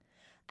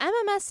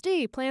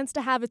MMSD plans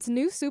to have its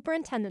new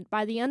superintendent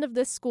by the end of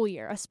this school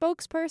year, a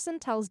spokesperson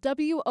tells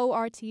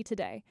WORT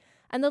today.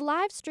 And the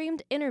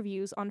live-streamed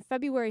interviews on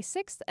February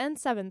 6th and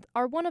 7th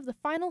are one of the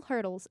final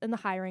hurdles in the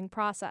hiring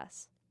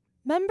process.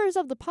 Members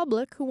of the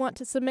public who want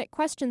to submit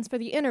questions for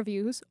the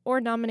interviews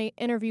or nominate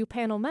interview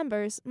panel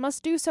members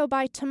must do so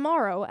by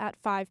tomorrow at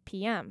 5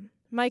 p.m.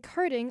 Mike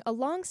Herding, a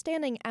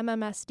long-standing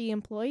MMSD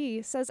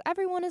employee, says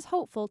everyone is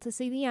hopeful to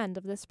see the end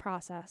of this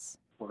process.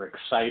 We're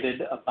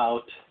excited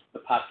about the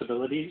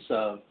possibilities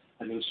of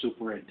a new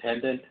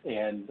superintendent,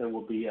 and there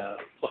will be a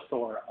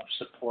plethora of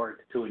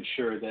support to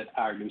ensure that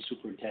our new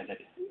superintendent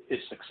is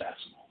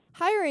successful.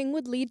 Hiring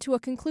would lead to a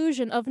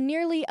conclusion of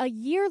nearly a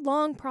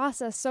year-long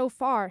process so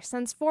far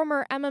since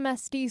former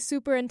MMSD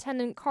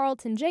Superintendent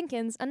Carlton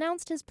Jenkins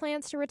announced his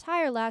plans to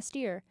retire last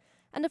year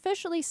and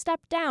officially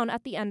stepped down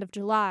at the end of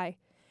July.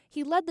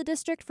 He led the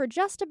district for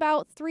just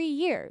about 3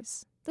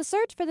 years. The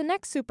search for the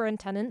next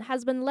superintendent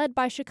has been led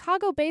by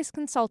Chicago-based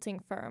consulting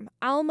firm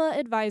Alma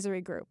Advisory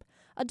Group,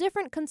 a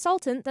different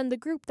consultant than the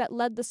group that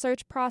led the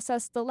search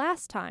process the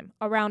last time,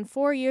 around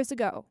 4 years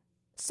ago.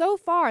 So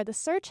far, the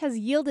search has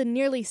yielded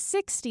nearly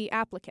 60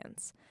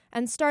 applicants,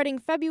 and starting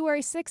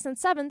February 6th and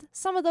 7th,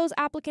 some of those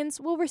applicants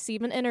will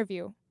receive an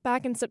interview.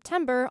 Back in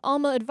September,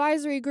 Alma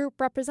Advisory Group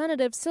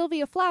representative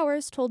Sylvia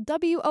Flowers told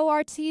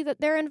WORT that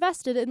they're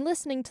invested in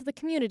listening to the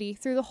community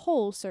through the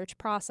whole search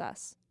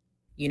process.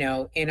 You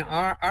know, in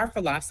our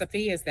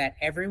philosophy is that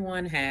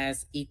everyone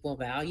has equal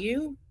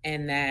value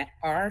and that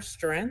our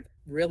strength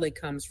really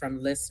comes from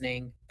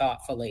listening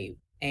thoughtfully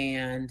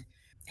and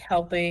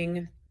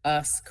helping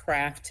us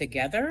craft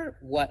together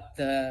what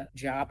the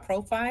job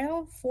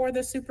profile for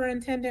the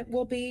superintendent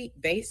will be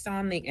based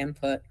on the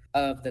input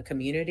of the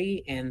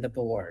community and the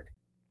board.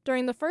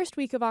 During the first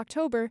week of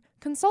October,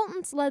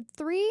 consultants led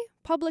 3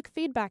 public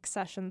feedback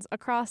sessions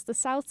across the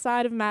south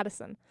side of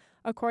Madison.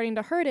 According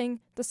to Herding,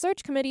 the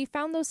search committee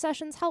found those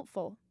sessions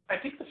helpful. I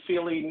think the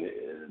feeling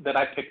that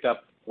I picked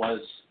up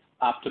was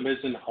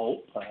optimism,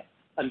 hope,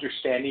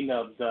 understanding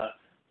of the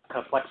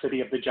complexity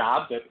of the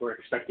job, that we're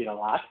expecting a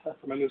lot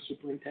from a new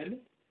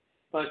superintendent,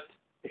 but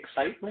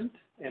excitement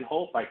and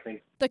hope, I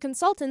think. The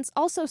consultants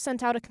also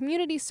sent out a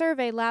community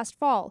survey last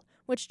fall,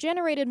 which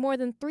generated more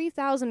than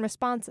 3,000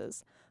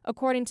 responses.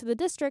 According to the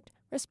district,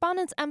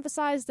 respondents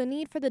emphasized the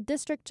need for the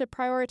district to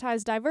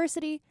prioritize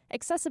diversity,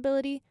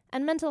 accessibility,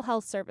 and mental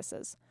health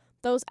services.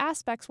 Those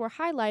aspects were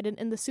highlighted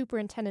in the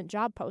superintendent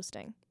job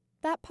posting.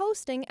 That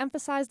posting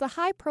emphasized the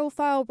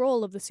high-profile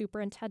role of the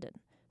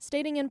superintendent,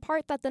 stating in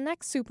part that the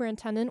next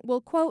superintendent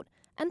will, quote,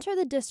 enter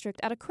the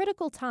district at a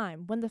critical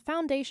time when the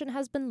foundation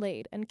has been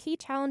laid and key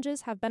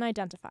challenges have been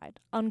identified,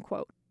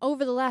 unquote.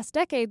 Over the last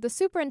decade, the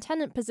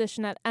superintendent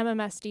position at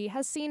MMSD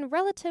has seen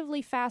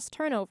relatively fast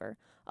turnover,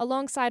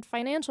 alongside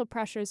financial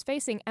pressures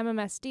facing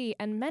MMSD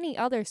and many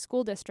other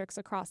school districts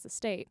across the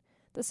state.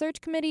 The search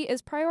committee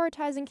is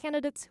prioritizing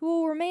candidates who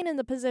will remain in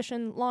the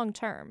position long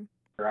term.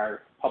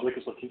 Our public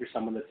is looking for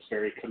someone that's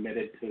very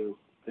committed to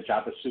the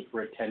job of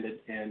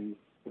superintendent in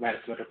the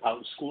Madison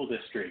Metropolitan School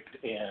District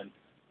and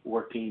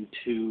working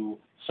to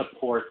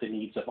support the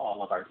needs of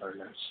all of our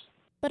learners.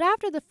 But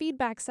after the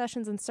feedback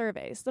sessions and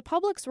surveys, the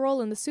public's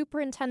role in the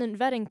superintendent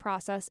vetting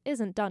process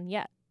isn't done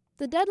yet.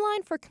 The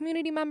deadline for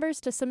community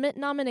members to submit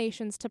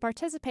nominations to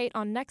participate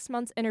on next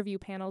month's interview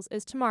panels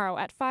is tomorrow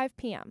at 5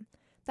 p.m.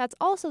 That's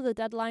also the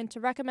deadline to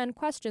recommend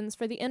questions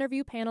for the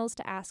interview panels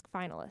to ask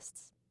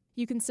finalists.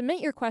 You can submit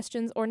your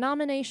questions or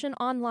nomination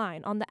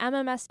online on the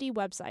MMSD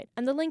website,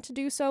 and the link to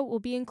do so will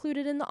be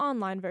included in the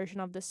online version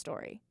of this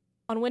story.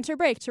 On winter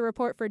break to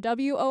report for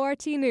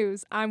WORT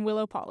News, I'm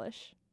Willow Polish.